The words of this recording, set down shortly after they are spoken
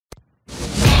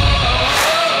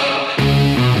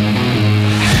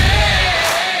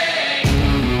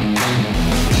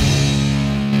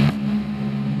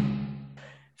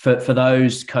for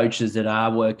those coaches that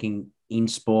are working in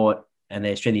sport and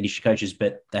they're strength and conditioning coaches,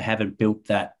 but they haven't built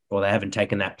that, or they haven't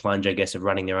taken that plunge, I guess, of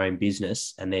running their own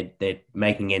business, and they're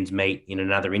making ends meet in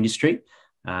another industry,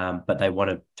 but they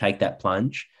want to take that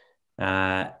plunge.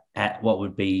 What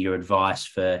would be your advice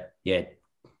for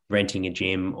renting a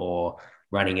gym or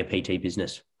running a PT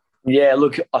business? Yeah,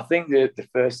 look, I think the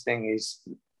first thing is,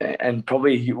 and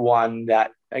probably one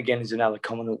that, again, is another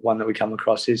common one that we come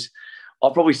across, is I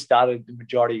probably started the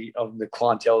majority of the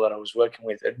clientele that I was working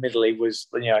with, admittedly, was,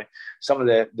 some of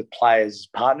the players'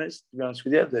 partners, to be honest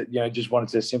with you, that, just wanted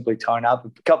to simply tone up.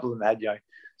 A couple of them had,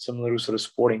 some little sort of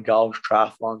sporting goals,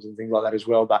 triathlons and things like that as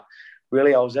well. But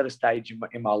really, I was at a stage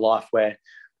in my life where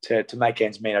to make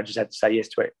ends meet, I just had to say yes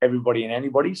to everybody and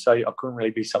anybody. So I couldn't really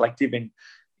be selective in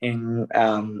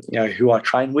who I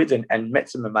trained with, and met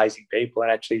some amazing people,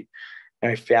 and actually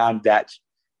found that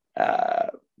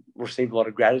received a lot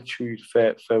of gratitude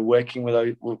for working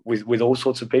with all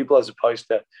sorts of people, as opposed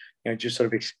to just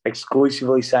sort of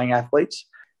exclusively saying athletes.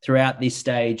 Throughout this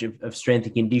stage of strength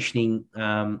and conditioning,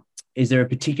 is there a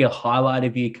particular highlight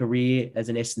of your career as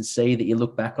an S&C that you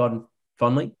look back on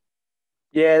fondly?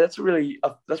 Yeah, that's probably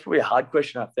a hard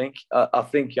question. I think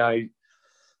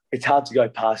it's hard to go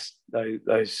past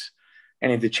those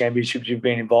any of the championships you've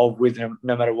been involved with, no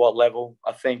matter what level.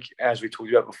 I think, as we talked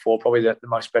about before, probably the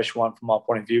most special one from my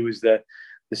point of view was the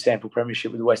sample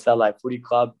premiership with the West Adelaide Footy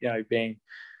Club. Being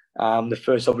the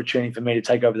first opportunity for me to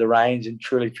take over the reins and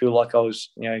truly feel like I was,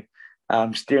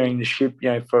 steering the ship,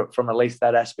 from at least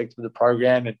that aspect of the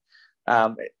program.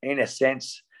 And in a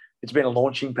sense, it's been a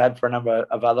launching pad for a number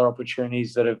of other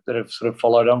opportunities that have sort of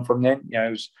followed on from then.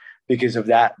 It was because of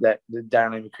that the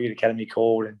Darren Lee McCreed Academy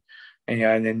called,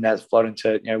 and then that's flowed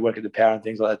into work at the Power and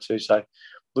things like that too. So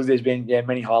look, there's been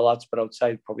many highlights, but I would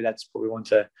say that's probably one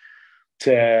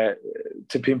to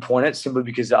pinpoint it, simply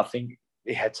because I think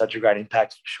it had such a great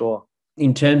impact, for sure.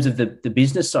 In terms of the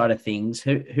business side of things,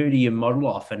 who do you model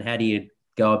off, and how do you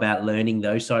go about learning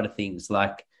those side of things?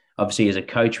 Like, obviously, as a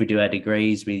coach, we do our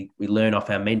degrees, we learn off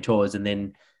our mentors, and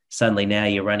then suddenly now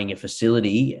you're running a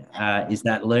facility. Is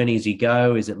that learning as you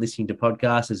go? Is it listening to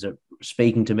podcasts? Is it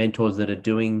speaking to mentors that are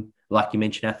doing, like you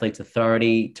mentioned, Athletes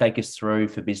Authority? Take us through,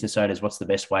 for business owners, what's the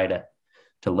best way to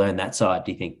learn that side,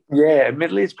 do you think? Yeah,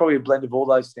 admittedly, it's probably a blend of all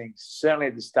those things. Certainly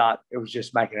at the start, it was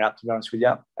just making it up, to be honest with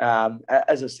you.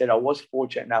 As I said, I was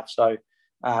fortunate enough. So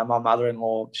my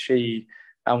mother-in-law, she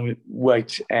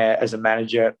worked as a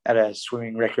manager at a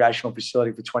swimming recreational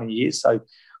facility for 20 years. So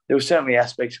there were certainly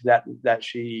aspects of that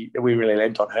we really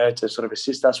lent on her to sort of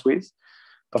assist us with.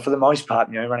 But for the most part,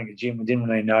 running a gym, we didn't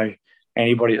really know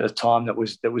anybody at the time that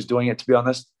was doing it, to be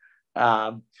honest.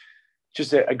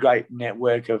 Just a great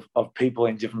network of people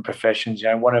in different professions.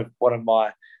 One of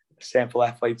my sample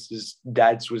athletes'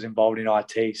 dads was involved in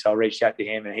IT, so I reached out to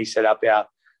him, and he set up our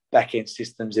back-end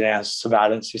systems and our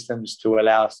surveillance systems to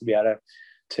allow us to be able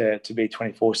to be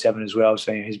 24/7 as well.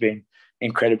 So he's been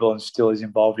incredible and still is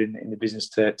involved in the business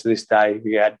to this day.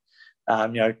 We had,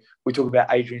 we talked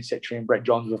about Adrian Setri and Brett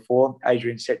Johns before.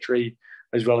 Adrian Setri,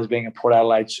 as well as being a Port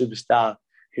Adelaide superstar,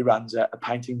 he runs a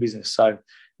painting business. So,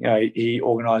 he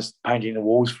organised painting the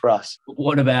walls for us.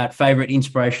 What about favourite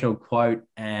inspirational quote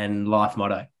and life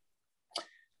motto?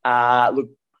 Look,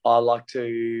 I like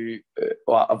to,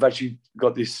 I've actually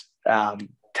got this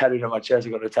tattooed on my chest.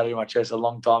 I got a tattoo on my chest a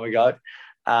long time ago.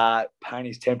 Pain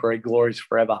is temporary, glory is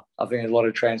forever. I think there's a lot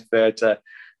of transfer to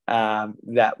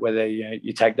that, whether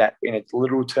you take that in its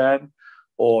literal term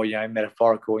or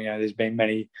metaphorical. There's been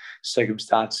many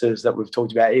circumstances that we've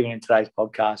talked about, even in today's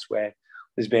podcast, where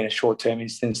there's been a short-term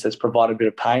instance that's provided a bit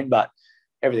of pain, but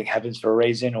everything happens for a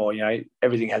reason, or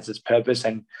everything has its purpose.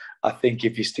 And I think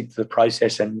if you stick to the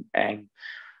process and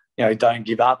don't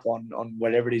give up on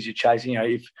whatever it is you're chasing.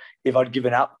 If I'd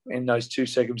given up in those two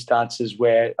circumstances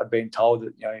where I'd been told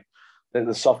that that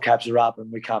the soft caps are up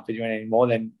and we can't fit you in anymore,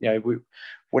 then we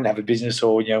wouldn't have a business,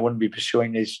 or wouldn't be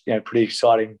pursuing these pretty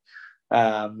exciting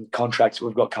contracts that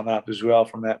we've got coming up as well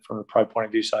from a pro point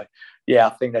of view. So yeah, I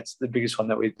think that's the biggest one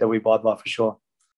that we abide by, for sure.